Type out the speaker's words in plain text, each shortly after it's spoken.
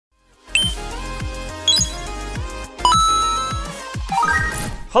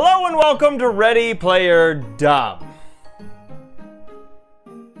Hello and welcome to Ready Player Dumb.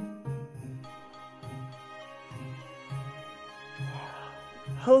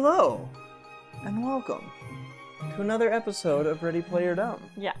 Hello and welcome to another episode of Ready Player Dumb.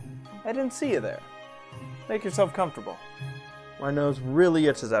 Yeah. I didn't see you there. Make yourself comfortable. My nose really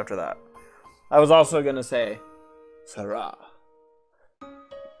itches after that. I was also gonna say, Sarah.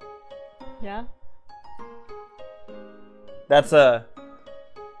 Yeah? That's a...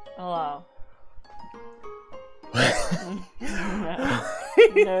 Hello.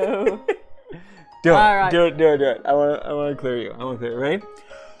 No. Do it. All right. Do it. I want to clear you. I want to clear you. Ready?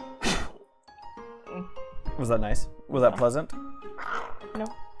 Was that nice? Was that pleasant? No.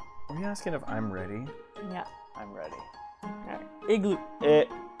 Are you asking if I'm ready? Yeah. I'm ready. Alright. Igloo.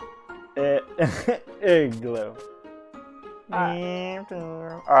 Igloo.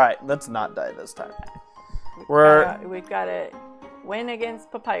 Alright, let's not die this time. We've got to win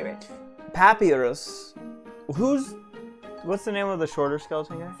against Papyrus. Papyrus. What's the name of the shorter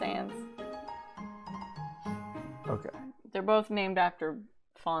skeleton guy? Sans. Okay. They're both named after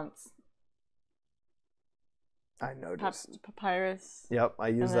fonts. I noticed. Papyrus. Yep, I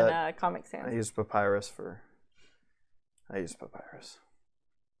use and then, that. Comic Sans. I use Papyrus.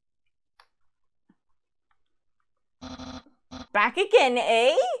 Back again,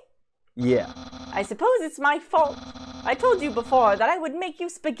 eh? Yeah. I suppose it's my fault. I told you before that I would make you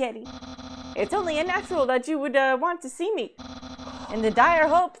spaghetti. It's only natural that you would want to see me. In the dire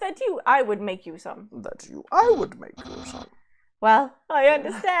hope that I would make you some. I would make you some. Well, I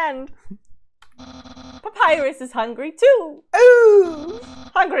understand. Papyrus is hungry too. Ooh!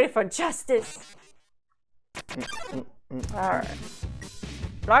 Hungry for justice. Alright.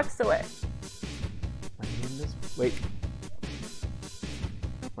 Blocks away. My name is... Wait.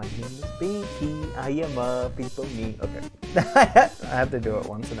 My name is Pinky. I am a people me. Okay. I have to do it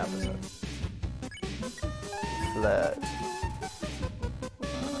once an episode. Flirt.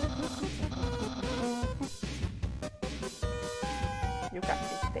 You got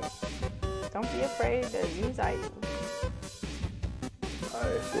this thing. Don't be afraid to use items. I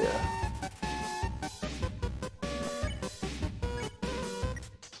fear.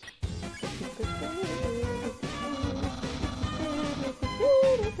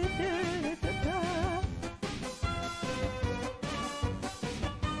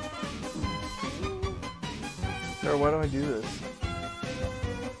 Sir, why do I do this?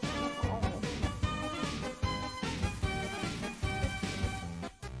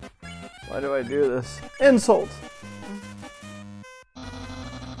 Why do I do this? Insult!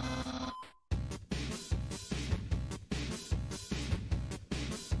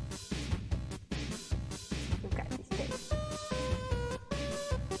 You got this thing.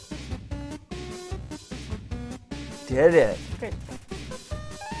 Did it. Good.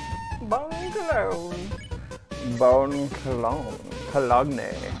 Bone cologne. Bone cologne. Cologne.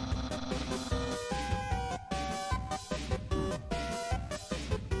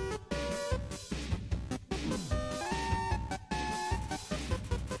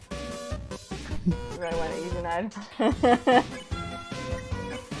 I want to use an item.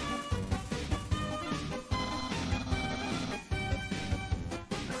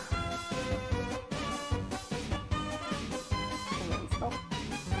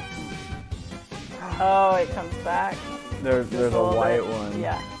 Oh, it comes back. There's a white one.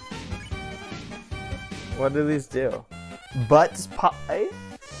 Yeah. What do these do? Butts pie?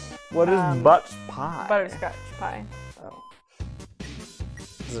 What is butts pie? Butterscotch pie. Oh.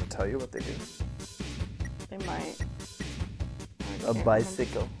 Does it tell you what they do? They might. A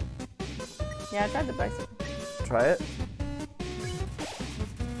bicycle. Yeah, I tried the bicycle. Try it.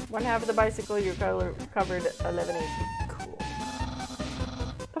 One half of the bicycle, you're covered 11 HP. Cool.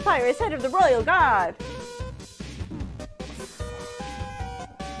 Papyrus, head of the royal guard.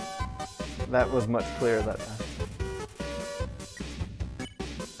 That was much clearer that time.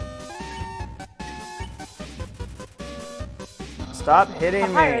 Stop hitting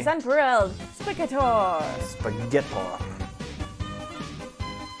Papyrus me. unfurled. Spagator. Spaghetti.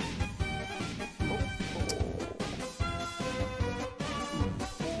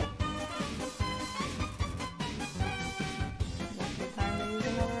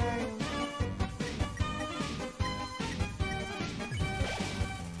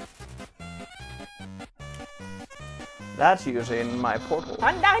 That's using my portal.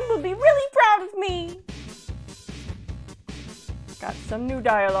 Undyne will be really proud of me. Got some new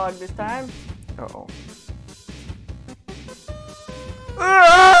dialogue this time. Uh-oh.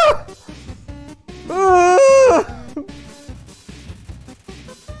 Ah! Ah!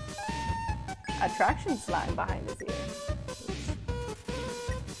 Attraction slime behind his ear.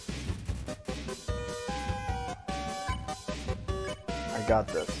 got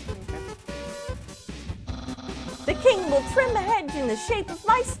this. The king will trim the hedge in the shape of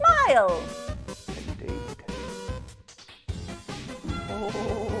my smile. Indeed.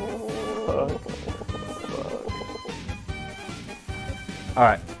 All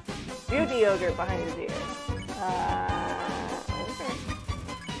right. Beauty yogurt behind his ear. Okay.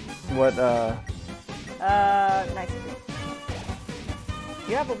 What? Nice.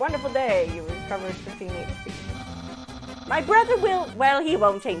 You have a wonderful day. You recovered 15 HP. My brother will. Well, he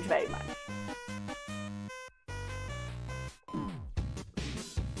won't change very much.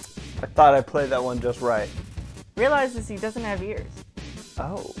 I thought I played that one just right. Realizes he doesn't have ears.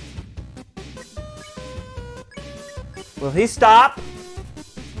 Oh. Will he stop?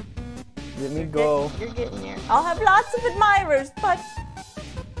 Let me go. You're getting there. I'll have lots of admirers, but.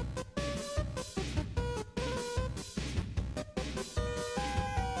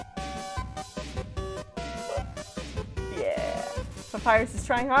 Yeah. Papyrus is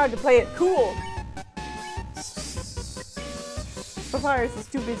trying hard to play it cool. Papyrus is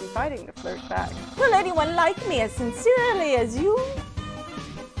too busy fighting to flirt back. Will anyone like me as sincerely as you?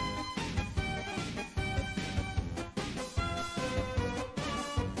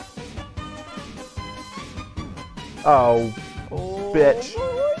 Oh, bitch.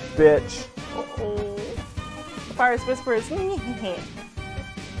 Bitch. Papyrus whispers, you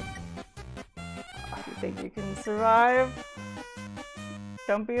think you can survive?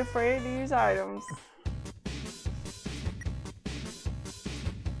 Don't be afraid to use items.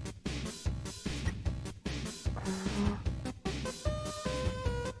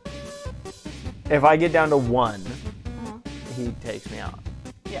 If I get down to 1, he takes me out.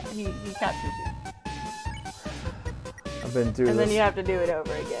 Yeah, he captures you. I've been through this. And then you have to do it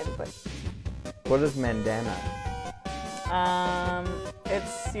over again, but... What is mandana?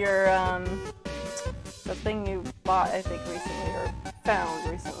 It's your, the thing you bought, I think, recently, or found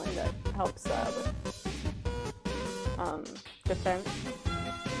recently that helps, with, defense.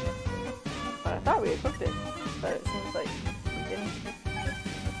 But I thought we equipped it, but it seems like we didn't.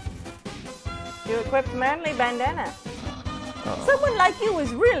 You equipped manly bandana. Uh-oh. Someone like you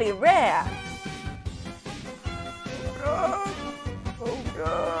is really rare. God. Oh,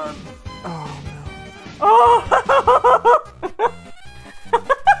 God. Oh, no. Oh!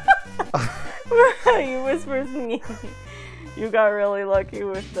 You whispers me. You got really lucky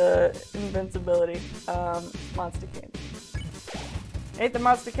with the invincibility. Monster candy. Ate the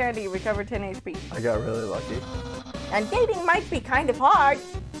monster candy, you recovered 10 HP. I got really lucky. And dating might be kind of hard.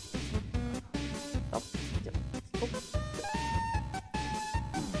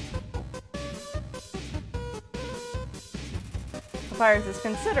 Papyrus is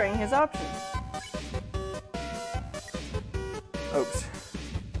considering his options. Oops.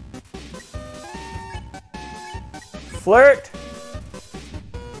 Flirt!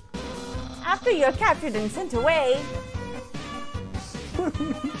 After you're captured and sent away.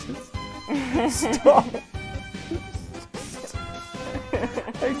 Stop!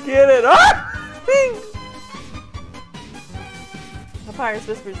 I get it! Ah! Papyrus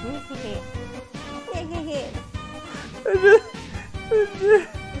whispers,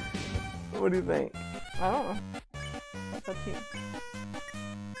 What do you think? I don't know. That's up to you.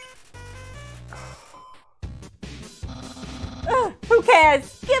 Who cares?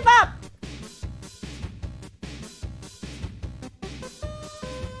 Give up!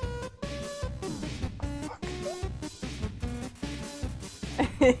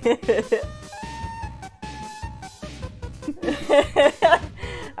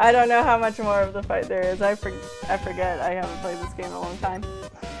 I don't know how much more of the fight there is. I forget. I haven't played this game in a long time.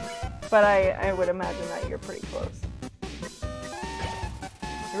 But I would imagine that you're pretty close.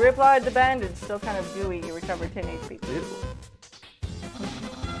 You reapplied the bandage, still kind of gooey. You recovered 10 HP. Ew.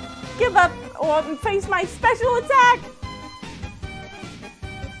 Give up or face my special attack!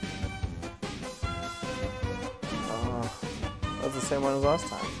 That's the same one as last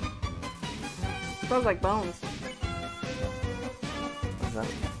time. Smells like bones. What's that?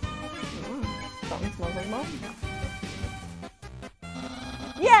 Something smells like bones.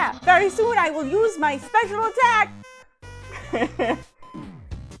 Yeah, very soon I will use my special attack!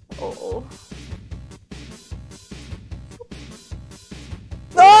 Uh-oh.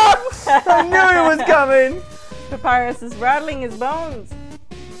 Oh! I knew it was coming! Papyrus is rattling his bones.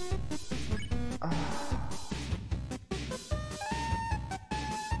 I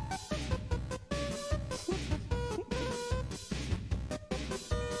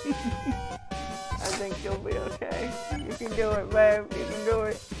think you'll be okay. You can do it, babe. You can do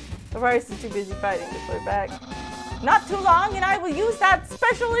it. Papyrus is too busy fighting to play back. Not too long, and I will use that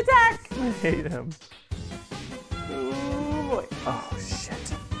special attack. I hate him. Oh boy. Oh shit.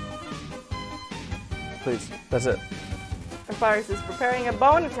 please. That's it. Papyrus is preparing a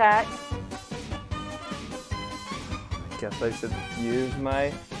bone attack. Guess I should use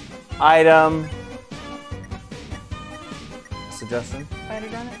my item. Suggestion? Spider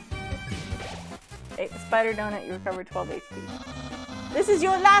donut. Ate the spider donut, you recover 12 HP. This is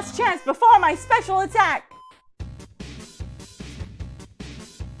your last chance before my special attack!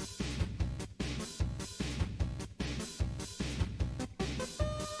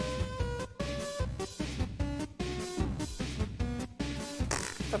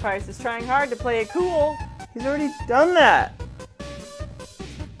 Papyrus is trying hard to play it cool. He's already done that.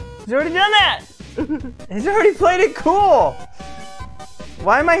 He's already done that. He's already played it cool.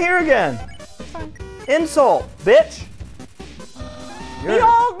 Why am I here again? Fine. Insult, bitch.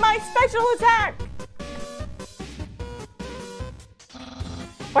 Behold my special attack!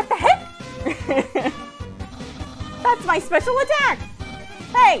 What the heck? That's my special attack!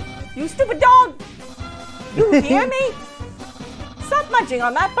 Hey, you stupid dog! You hear me? Stop munching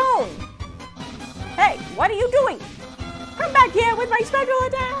on that bone! Hey, what are you doing? Come back here with my special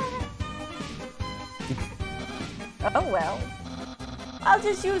attack! Oh well. I'll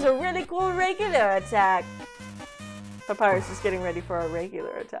just use a really cool regular attack. Papyrus is getting ready for a regular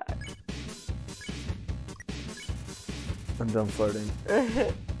attack. I'm done flirting.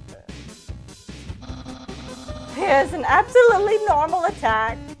 Here's an absolutely normal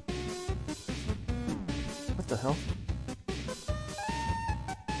attack. What the hell?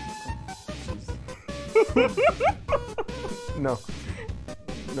 No.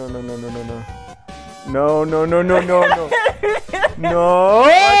 No, no, no, no, no, no. No, no, no, no, no, no. No!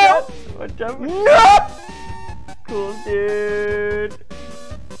 Watch out. No! Cool, dude.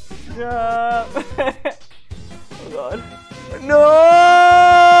 Jump. Oh god. No!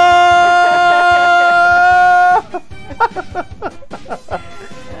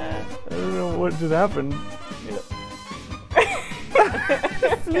 I don't know what just happened.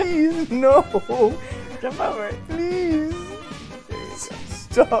 Please, no! Jump over it. Please!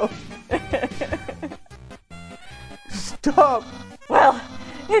 Stop! Stop! Well,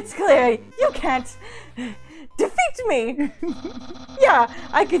 it's clear you can't defeat me. Yeah,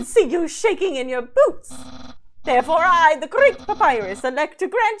 I can see you shaking in your boots. Therefore I, the great Papyrus, elect to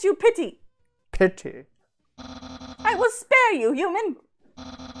grant you pity. Pity. I will spare you, human.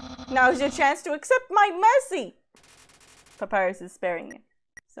 Now's your chance to accept my mercy. Papyrus is sparing you.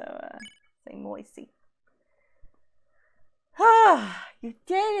 So, say moisty. Ah, you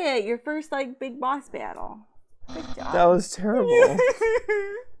did it! Your first, like, big boss battle. Good job. That was terrible.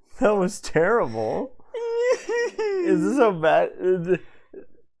 That was terrible. Is this so bad?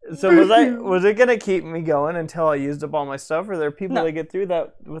 So was it gonna keep me going until I used up all my stuff, or are there people that get through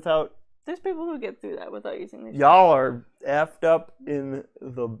that without? There's people who get through that without using these. Y'all are effed up in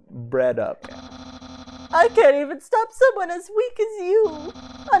the bread up. I can't even stop someone as weak as you.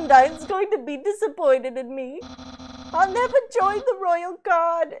 Undyne's going to be disappointed in me. I'll never join the royal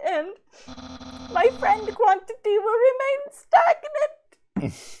guard, and my friend quantity will remain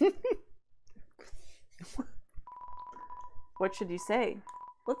stagnant. What should you say?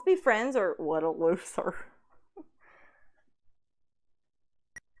 Let's be friends, or what'll lose her?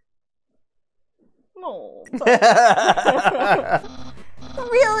 No.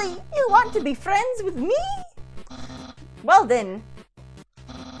 Really? You want to be friends with me? Well then,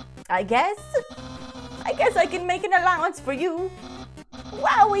 I guess I can make an allowance for you.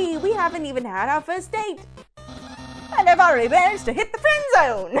 Wowie, we haven't even had our first date. And I've already managed to hit the friend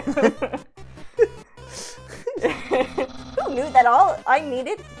zone. Who knew that all I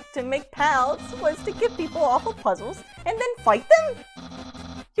needed to make pals was to give people awful puzzles and then fight them?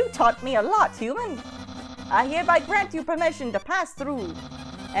 You taught me a lot, human. I hereby grant you permission to pass through,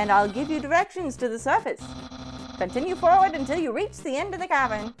 and I'll give you directions to the surface. Continue forward until you reach the end of the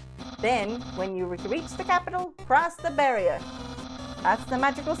cavern. Then, when you reach the capital, cross the barrier. That's the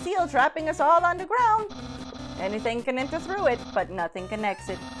magical seal trapping us all underground. Anything can enter through it, but nothing can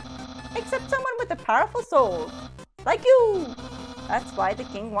exit. Except someone with a powerful soul. Like you! That's why the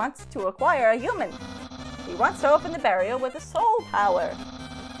king wants to acquire a human. He wants to open the barrier with a soul power.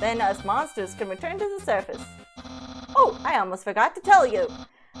 Then us monsters can return to the surface. Oh, I almost forgot to tell you.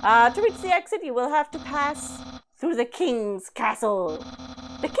 To reach the exit, you will have to pass through the king's castle.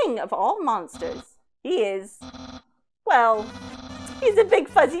 The king of all monsters. He is, well, he's a big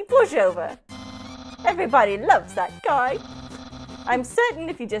fuzzy pushover. Everybody loves that guy. I'm certain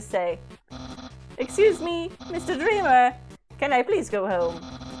if you just say, "Excuse me, Mr. Dreamer, can I please go home?"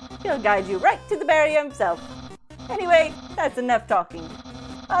 He'll guide you right to the barrier himself. Anyway, that's enough talking.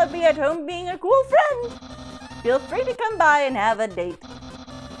 I'll be at home being a cool friend. Feel free to come by and have a date.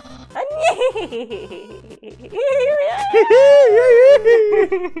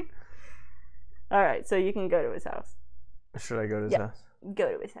 All right, so you can go to his house. Should I go to his house?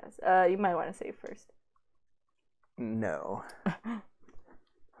 Go to his house. You might want to save first. No.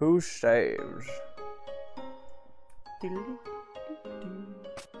 Who saves?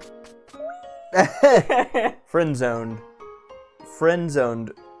 Friend zoned. Friend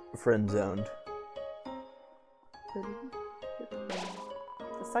zoned. Friend zoned.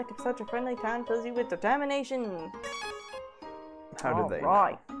 The sight of such a friendly town fills you with determination. How did they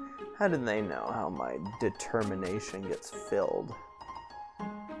know? How did they know how my determination gets filled?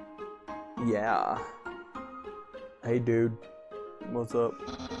 Yeah. Hey, dude. What's up?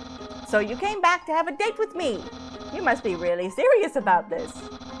 So you came back to have a date with me. You must be really serious about this.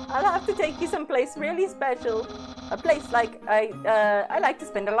 I'll have to take you someplace really special. A place like I like to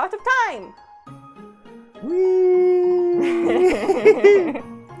spend a lot of time.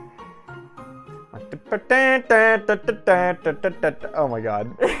 Oh my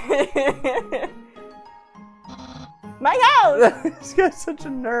god. My house! This guy's such a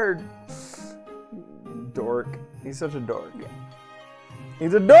nerd. Dork. He's such a dork. Yeah.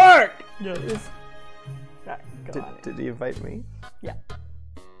 He's a dork! Yes. Right, go on. Did he invite me? Yeah.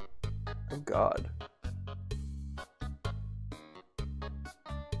 Oh god.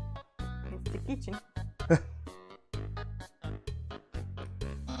 It's the kitchen.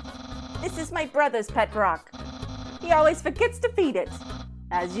 This is my brother's pet rock. He always forgets to feed it.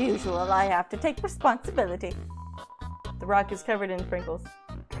 As usual, I have to take responsibility. The rock is covered in sprinkles.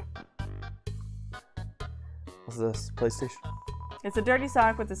 What's this? PlayStation? It's a dirty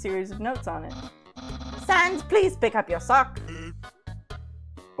sock with a series of notes on it. Sans, please pick up your sock.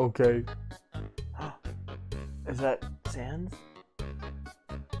 Okay. Is that Sans?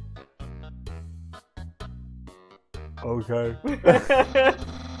 Okay.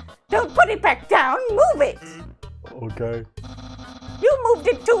 Don't put it back down, move it! Okay. You moved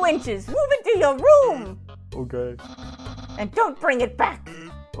it 2 inches, move it to your room! Okay. And don't bring it back!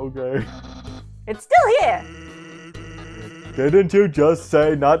 Okay. It's still here! Didn't you just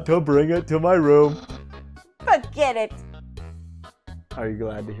say not to bring it to my room? Forget it! Are you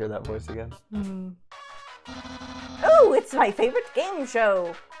glad to hear that voice again? Oh, it's my favorite game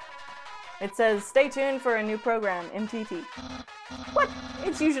show! It says, stay tuned for a new program, MTT. What?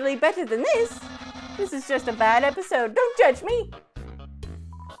 It's usually better than this. This is just a bad episode. Don't judge me.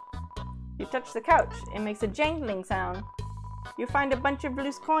 You touch the couch. It makes a jangling sound. You find a bunch of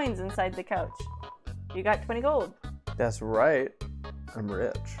loose coins inside the couch. You got 20 gold. That's right. I'm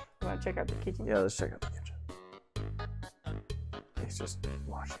rich. You want to check out the kitchen? Yeah, let's check out the kitchen. He's just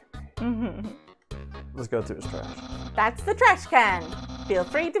watching me. Let's go through his trash. That's the trash can. Feel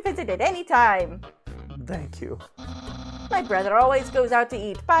free to visit it anytime. Thank you. My brother always goes out to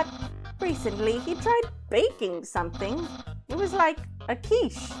eat, but recently he tried baking something. It was like a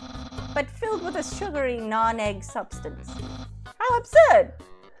quiche, but filled with a sugary non-egg substance. How absurd!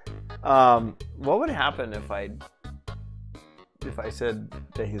 What would happen if I said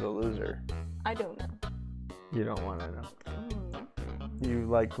that he's a loser? I don't know. You don't want to know. You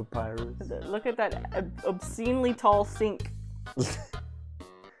like Papyrus? Look at that obscenely tall sink.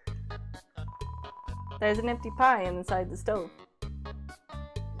 There's an empty pie inside the stove.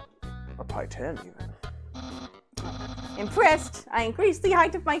 A pie 10 even. Impressed, I increased the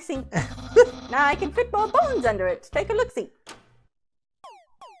height of my sink. Now I can fit more bones under it. Take a look-see.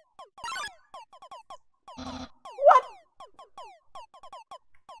 What?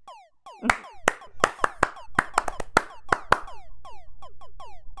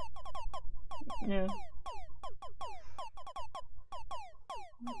 Yeah.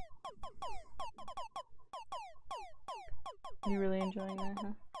 You're really enjoying that,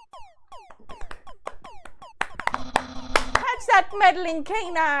 huh? Catch that meddling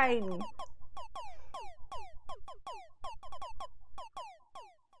canine!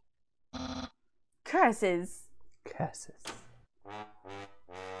 Curses. Curses.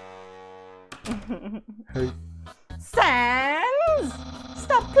 Hey. Sans!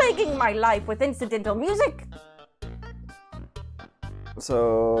 Stop plaguing my life with incidental music!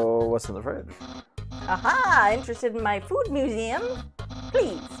 So, what's in the fridge? Aha! Interested in my food museum?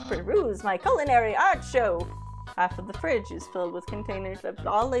 Please peruse my culinary art show. Half of the fridge is filled with containers of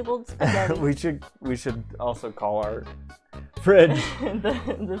all labeled spaghetti. we should also call our fridge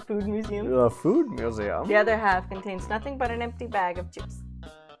the food museum. the food museum. The other half contains nothing but an empty bag of chips.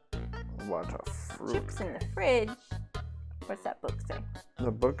 What a fruit. Chips in the fridge. What's that book say?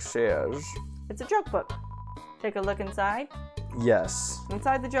 The book says It's a joke book. Take a look inside. yes.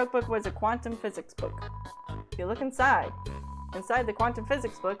 Inside the joke book was a quantum physics book. If you look inside, Inside the quantum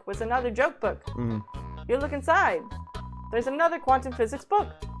physics book was another joke book. Mm. You look inside. There's another quantum physics book.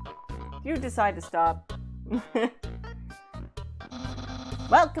 You decide to stop.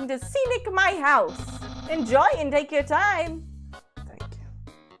 Welcome to Scenic My House. Enjoy and take your time. Thank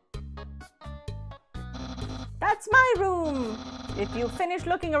you. That's my room. If you finish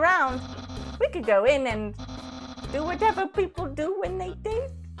looking around, we could go in and do whatever people do when they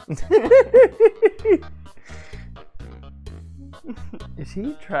date. Is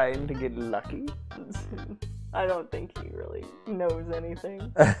he trying to get lucky? I don't think he really knows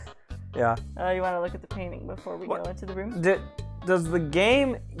anything. Yeah. You want to look at the painting before we go into the room? Does the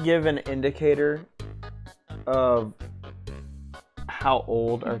game give an indicator of how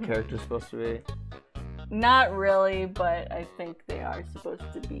old our character's supposed to be? Not really, but I think they are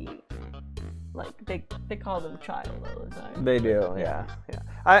supposed to be, like, they call them child all the time. They do, yeah.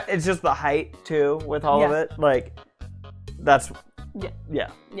 It's just the height, too, with all of it. Like, that's... Yeah.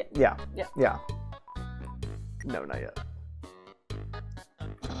 No, not yet.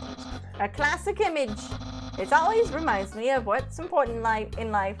 A classic image. It always reminds me of what's important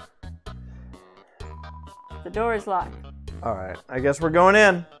in life. The door is locked. Alright, I guess we're going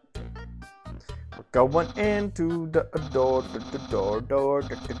in. We're going into the door.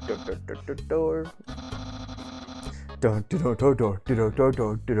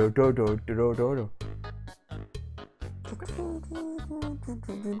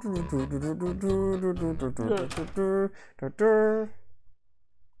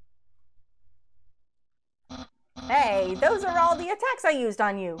 Hey, those are all the attacks I used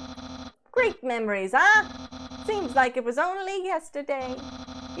on you. Great memories, huh? Seems like it was only yesterday,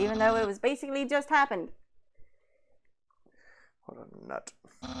 even though it was basically just happened. What a nut.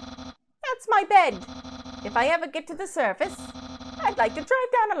 That's my bed. If I ever get to the surface, I'd like to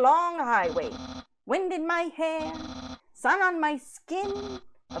drive down a long highway. Wind in my hair, sun on my skin.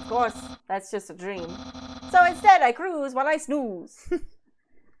 Of course, that's just a dream. So instead, I cruise while I snooze.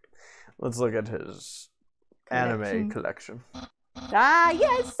 Let's look at his anime collection. Ah,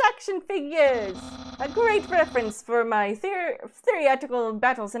 yes, action figures. A great reference for my theoretical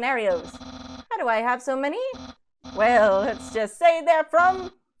battle scenarios. How do I have so many? Well, let's just say they're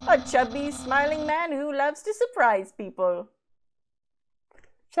from a chubby, smiling man who loves to surprise people.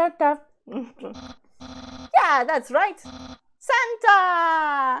 Shut up. Yeah, that's right.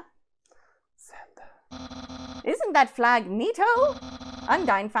 Santa! Isn't that flag neato?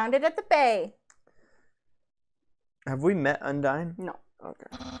 Undine found it at the bay. Have we met Undine? No. Okay.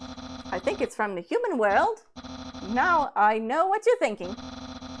 I think it's from the human world. Now I know what you're thinking.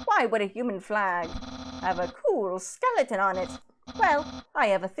 Why would a human flag have a cool skeleton on it? Well, I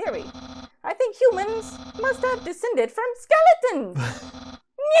have a theory. I think humans must have descended from skeletons.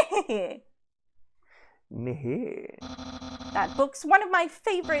 That book's one of my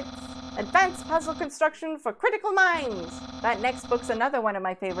favorites. Advanced puzzle construction for critical minds. That next book's another one of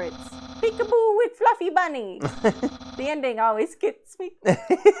my favorites. Peekaboo with Fluffy Bunny. The ending always gets me. The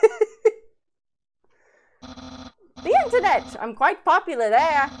internet. I'm quite popular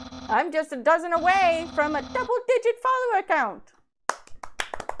there. I'm just a dozen away from a double-digit follower count.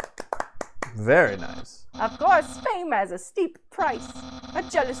 Very nice. Of course, fame has a steep price. A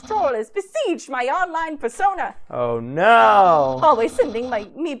jealous troll has besieged my online persona. Oh no! Always sending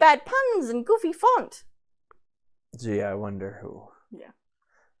me bad puns and goofy font. Gee, I wonder who. Yeah.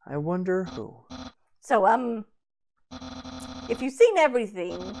 I wonder who. So, if you've seen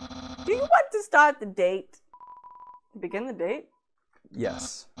everything, do you want to start the date? Begin the date?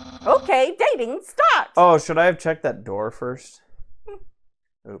 Yes. Okay, dating, start! Oh, should I have checked that door first?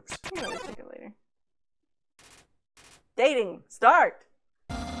 Oops. I'm gonna check it later. Dating, start!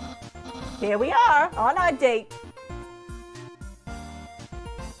 Here we are, on our date.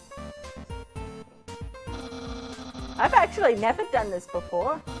 I've actually never done this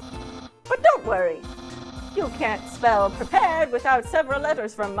before. But don't worry. You can't spell prepared without several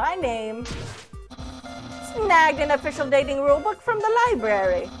letters from my name. Snagged an official dating rulebook from the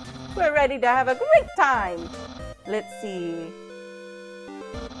library. We're ready to have a great time. Let's see.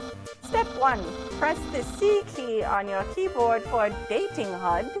 Step 1. Press the C key on your keyboard for dating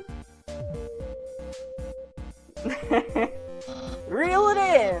HUD. Reel it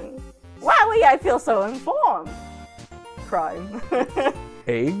in. Wowie, I feel so informed. Crime.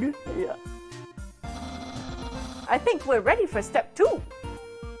 Egg? Yeah. I think we're ready for step 2.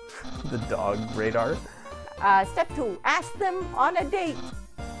 The dog radar? Step 2. Ask them on a date.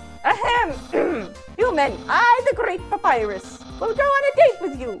 Ahem. Human, I, the great Papyrus, will go on a date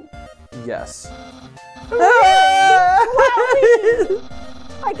with you. Yes. Really? Wowie!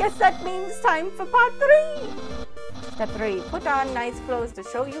 I guess that means time for part 3. Step 3. Put on nice clothes to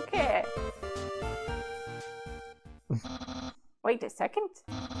show you care. Wait a second.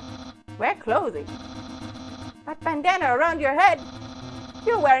 Wear clothing. That bandana around your head.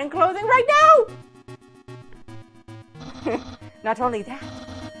 You're wearing clothing right now! Not only that,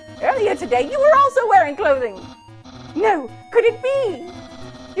 earlier today you were also wearing clothing. No, could it be?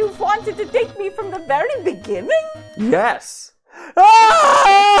 You've wanted to date me from the very beginning? Yes.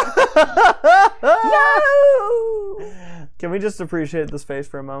 No! Can we just appreciate this face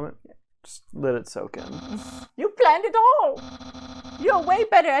for a moment? Just let it soak in. You planned it all. You're way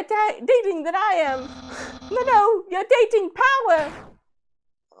better at dating than I am. No, you're dating power.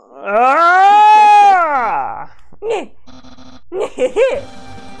 Ah!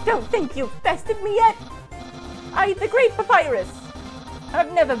 Don't think you've bested me yet. I, the great Papyrus,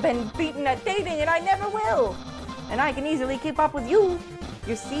 have never been beaten at dating, and I never will. And I can easily keep up with you.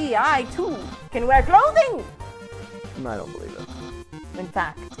 You see, I, too, can wear clothing. I don't believe it. In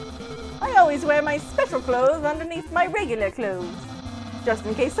fact, I always wear my special clothes underneath my regular clothes, just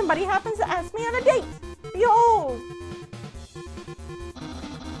in case somebody happens to ask me on a date. Behold!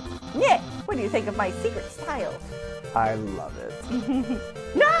 Yeah, what do you think of my secret style? I love it.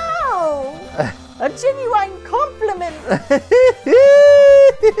 No! A genuine compliment!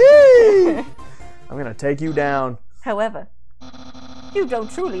 I'm gonna take you down. However, you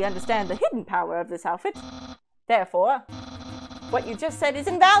don't truly understand the hidden power of this outfit. Therefore, what you just said is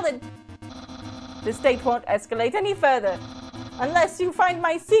invalid. This date won't escalate any further unless you find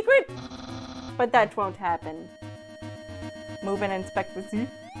my secret. But that won't happen. Move and inspect with you.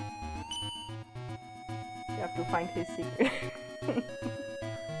 You have to find his secret.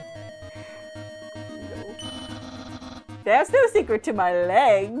 No. There's no secret to my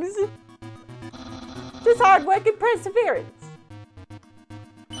legs. Just hard work and perseverance.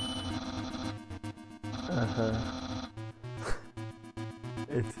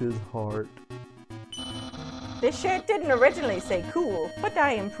 It's his heart. This shirt didn't originally say cool, but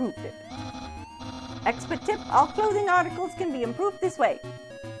I improved it. Expert tip, all clothing articles can be improved this way.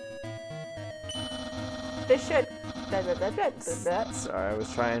 This shirt... Sorry, I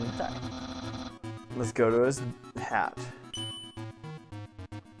was trying. Sorry. Let's go to his hat.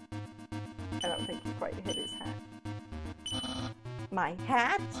 I don't think he quite hit his hat. My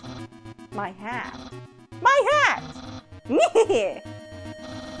hat? My hat. My hat!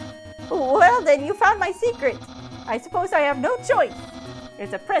 Well, then you found my secret. I suppose I have no choice.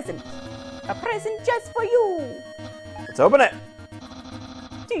 It's a present. A present just for you. Let's open it.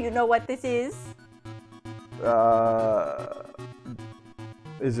 Do you know what this is?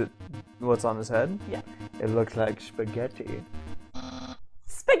 Is it what's on his head? Yeah. It looks like spaghetti.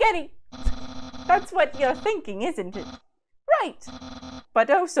 Spaghetti! That's what you're thinking, isn't it? Right. But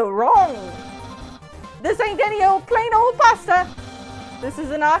oh so wrong. This ain't any old plain old pasta. This is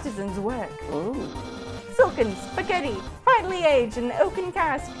an artisan's work. Oh. Silken spaghetti, finely aged in an oaken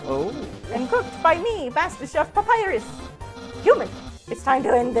cask. Oh. And cooked by me, Master Chef Papyrus. Human, it's time to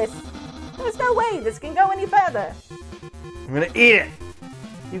end this. There's no way this can go any further. I'm gonna eat it.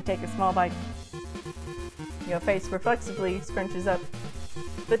 You take a small bite. Your face reflexively scrunches up.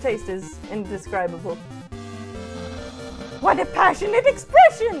 The taste is indescribable. What a passionate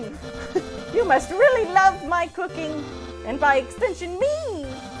expression! You must really love my cooking, and by extension me.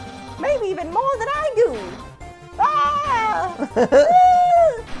 Maybe even more than I do. Ah!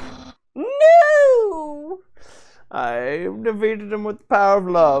 No! I defeated him with the power of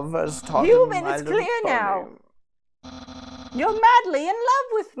love, as taught Human, in My it's Little clear Pony. now. You're madly in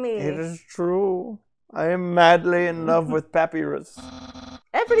love with me. It is true. I am madly in love with Papyrus.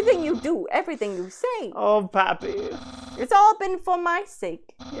 Everything you do, everything you say, Oh, Pappy. it's all been for my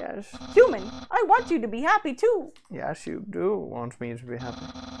sake. Yes. Human, I want you to be happy too. Yes, you do want me to be happy.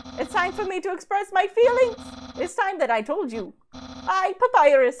 It's time for me to express my feelings. It's time that I told you. I,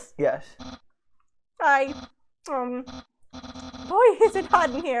 Papyrus. Yes. Boy, is it hot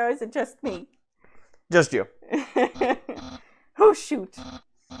in here, or is it just me? Just you. Oh, shoot.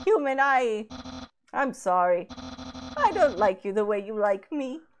 Human, I'm sorry. I don't like you the way you like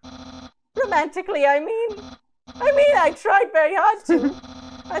me. Romantically, I mean. I tried very hard to.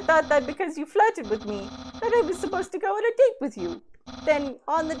 I thought that because you flirted with me, that I was supposed to go on a date with you. Then,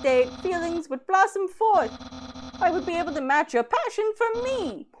 on the date, feelings would blossom forth. I would be able to match your passion for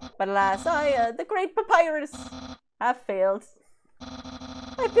me. But alas, I, the great Papyrus, have failed.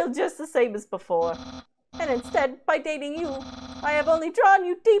 I feel just the same as before. And instead, by dating you, I have only drawn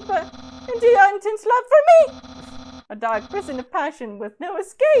you deeper into your intense love for me. A dark prison of passion with no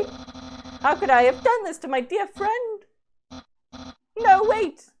escape. How could I have done this to my dear friend? No,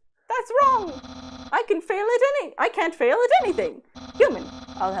 wait. That's wrong. I can't fail at anything. Human,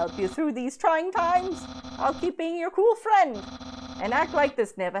 I'll help you through these trying times. I'll keep being your cool friend and act like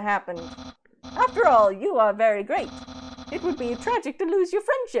this never happened. After all, you are very great. It would be tragic to lose your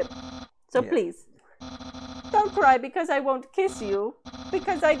friendship. So please, don't cry because I won't kiss you,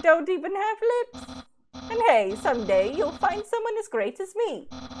 because I don't even have lips. And hey, someday you'll find someone as great as me.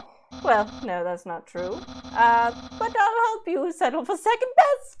 Well, no, that's not true. But I'll help you settle for second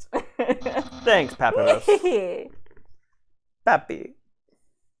best. Thanks, Papyrus. Pappy.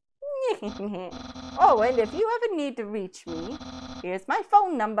 Oh, and if you ever need to reach me, here's my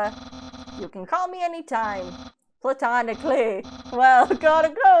phone number. You can call me anytime. Platonically. Well, gotta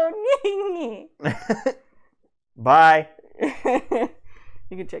go. Bye. You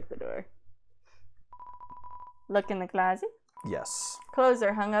can check the door. Look in the closet. Yes. Clothes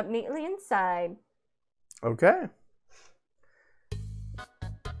are hung up neatly inside. Okay.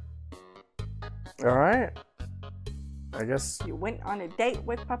 All right. I guess You went on a date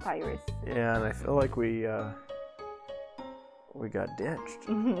with Papyrus. Yeah, and I feel like we got ditched.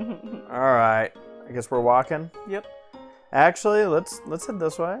 All right. I guess we're walking. Yep. Actually, let's head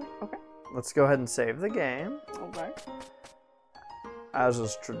this way. Okay. Let's go ahead and save the game, Okay. as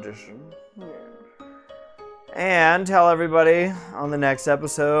is tradition. Yeah. And tell everybody on the next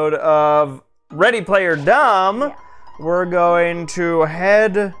episode of Ready Player Dumb, we're going to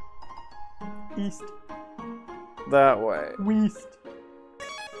head East. that way. West.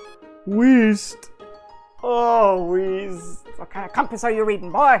 West. Oh, west. What kind of compass are you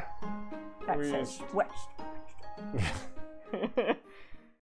reading, boy? That says West. west.